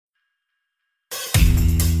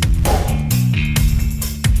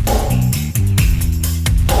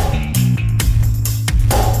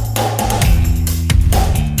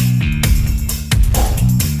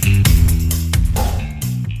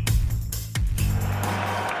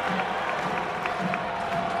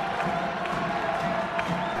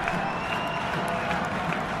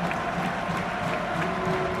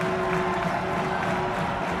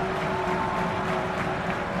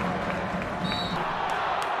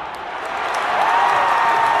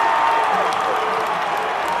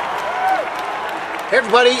Hey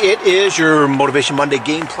everybody, it is your Motivation Monday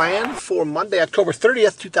game plan for Monday, October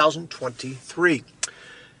 30th, 2023.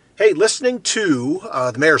 Hey, listening to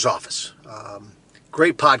the Mayor's Office.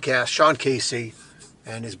 Great podcast. Sean Casey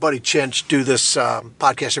and his buddy Chinch do this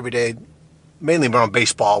podcast every day, mainly around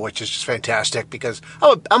baseball, which is just fantastic because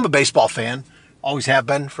I'm a baseball fan. Always have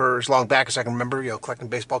been for as long back as I can remember, collecting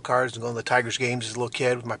baseball cards and going to the Tigers games as a little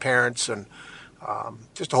kid with my parents and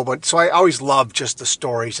just a whole bunch. So I always love just the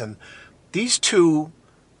stories, and these two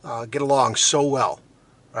get along so well,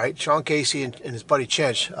 right? Sean Casey and his buddy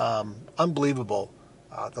Chinch, unbelievable.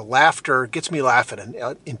 The laughter gets me laughing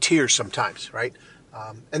and in tears sometimes, right?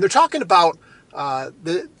 And they're talking about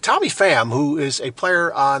the Tommy Pham, who is a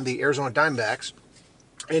player on the Arizona Diamondbacks,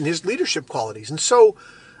 and his leadership qualities. And so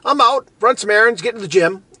I'm out, run some errands, get to the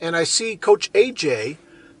gym, and I see Coach AJ,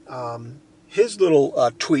 his little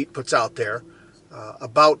tweet puts out there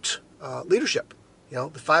about leadership. The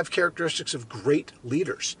 5 characteristics of great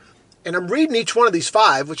leaders. And I'm reading each one of these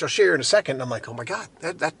 5, which I'll share in a second. And I'm like, oh my God,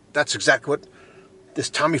 that's exactly what this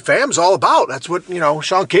Tommy Pham's all about. That's what,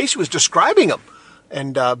 Sean Casey was describing him.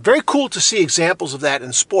 And very cool to see examples of that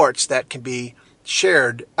in sports that can be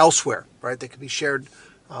shared elsewhere, right? They can be shared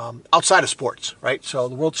outside of sports, right? So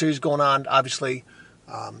the World Series going on, obviously,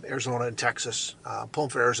 Arizona and Texas, pulling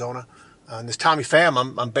for Arizona. And this Tommy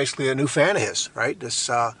Pham, I'm basically a new fan of his, right? This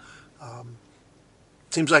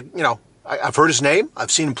seems like, I've heard his name.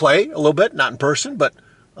 I've seen him play a little bit, not in person, but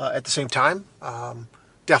at the same time,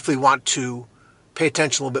 definitely want to pay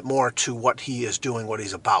attention a little bit more to what he is doing, what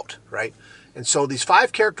he's about, right? And so these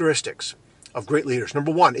 5 characteristics of great leaders.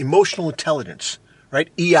 Number 1, emotional intelligence, right?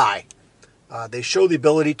 EI. They show the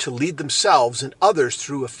ability to lead themselves and others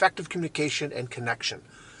through effective communication and connection.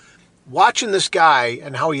 Watching this guy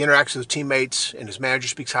and how he interacts with his teammates, and his manager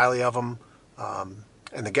speaks highly of him,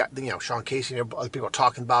 and the guy, Sean Casey and other people are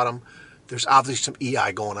talking about him. There's obviously some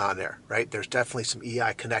EI going on there, right? There's definitely some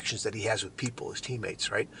EI connections that he has with people, his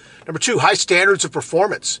teammates, right? Number 2, high standards of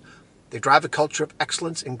performance. They drive a culture of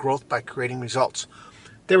excellence and growth by creating results.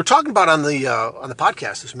 They were talking about on the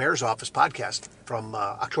podcast, this Mayor's Office podcast from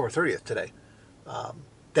October 30th today,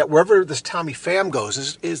 that wherever this Tommy Pham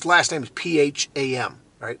goes, his last name is Pham,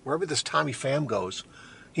 right? Wherever this Tommy Pham goes,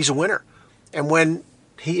 he's a winner. And when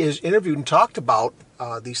he is interviewed and talked about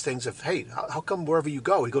these things of, hey, how come wherever you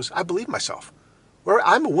go? He goes, I believe myself.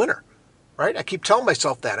 I'm a winner, right? I keep telling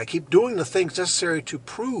myself that. I keep doing the things necessary to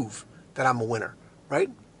prove that I'm a winner, right?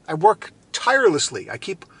 I work tirelessly. I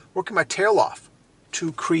keep working my tail off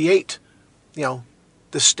to create,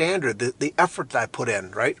 the standard, the effort that I put in,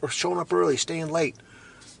 right? Or showing up early, staying late,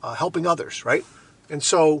 helping others, right? And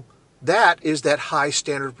so that is that high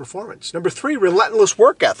standard of performance. Number 3, relentless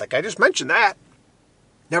work ethic. I just mentioned that.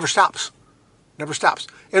 Never stops. Never stops.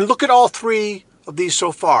 And look at all 3 of these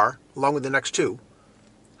so far, along with the next 2.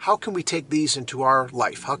 How can we take these into our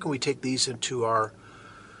life? How can we take these into our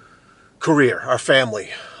career, our family,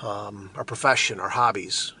 our profession, our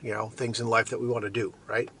hobbies, things in life that we want to do,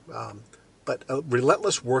 right? But a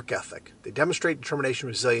relentless work ethic. They demonstrate determination,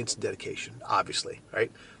 resilience, and dedication, obviously,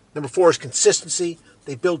 right? Number 4 is consistency.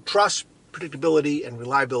 They build trust, predictability, and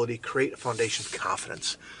reliability, create a foundation of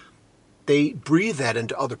confidence. They breathe that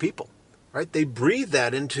into other people, right? They breathe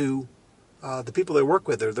that into the people they work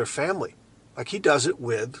with or their family. Like he does it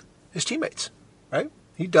with his teammates, right?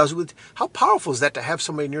 He does it with, how powerful is that to have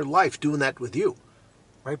somebody in your life doing that with you,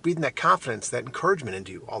 right? Breathing that confidence, that encouragement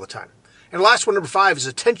into you all the time. And the last one, number 5, is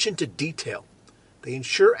attention to detail. They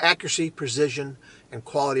ensure accuracy, precision, and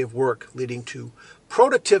quality of work, leading to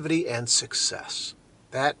productivity and success.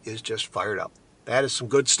 That is just fired up. That is some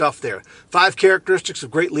good stuff there. 5 characteristics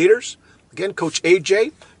of great leaders. Again, Coach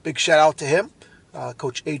AJ, big shout out to him.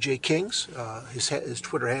 Coach AJ Kings, his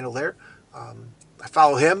Twitter handle there. I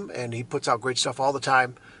follow him, and he puts out great stuff all the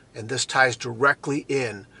time. And this ties directly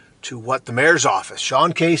in to what the Mayor's Office,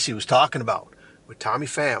 Sean Casey, was talking about with Tommy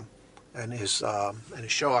Pham and his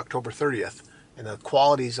show October 30th, and the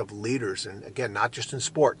qualities of leaders. And again, not just in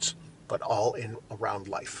sports, but all in around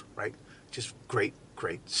life, right? Just great,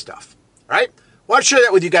 great stuff. All right? Want to share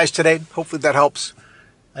that with you guys today. Hopefully that helps.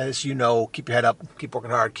 As you know, keep your head up, keep working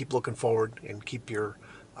hard, keep looking forward, and keep your,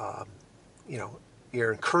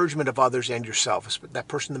 your encouragement of others and yourself, that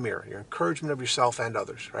person in the mirror, your encouragement of yourself and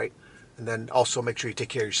others, right? And then also make sure you take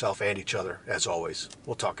care of yourself and each other, as always.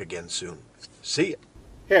 We'll talk again soon. See ya.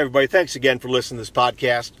 Hey, everybody. Thanks again for listening to this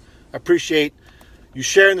podcast. I appreciate you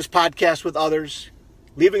sharing this podcast with others,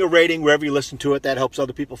 leaving a rating wherever you listen to it. That helps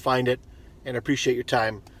other people find it. And I appreciate your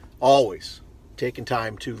time always taking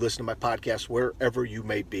time to listen to my podcast wherever you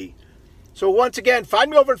may be. So once again, find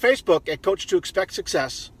me over on Facebook at Coach 2 Expect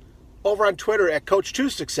Success, over on Twitter at Coach 2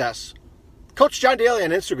 Success, Coach John Daly on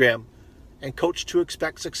Instagram and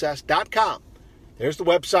coach2expectsuccess.com. There's the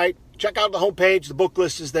website. Check out the homepage. The book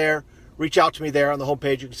list is there. Reach out to me there on the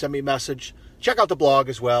homepage. You can send me a message. Check out the blog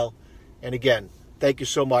as well. And again, thank you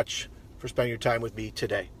so much for spending your time with me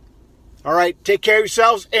today. All right, take care of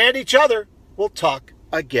yourselves and each other. We'll talk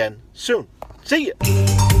again soon. See you.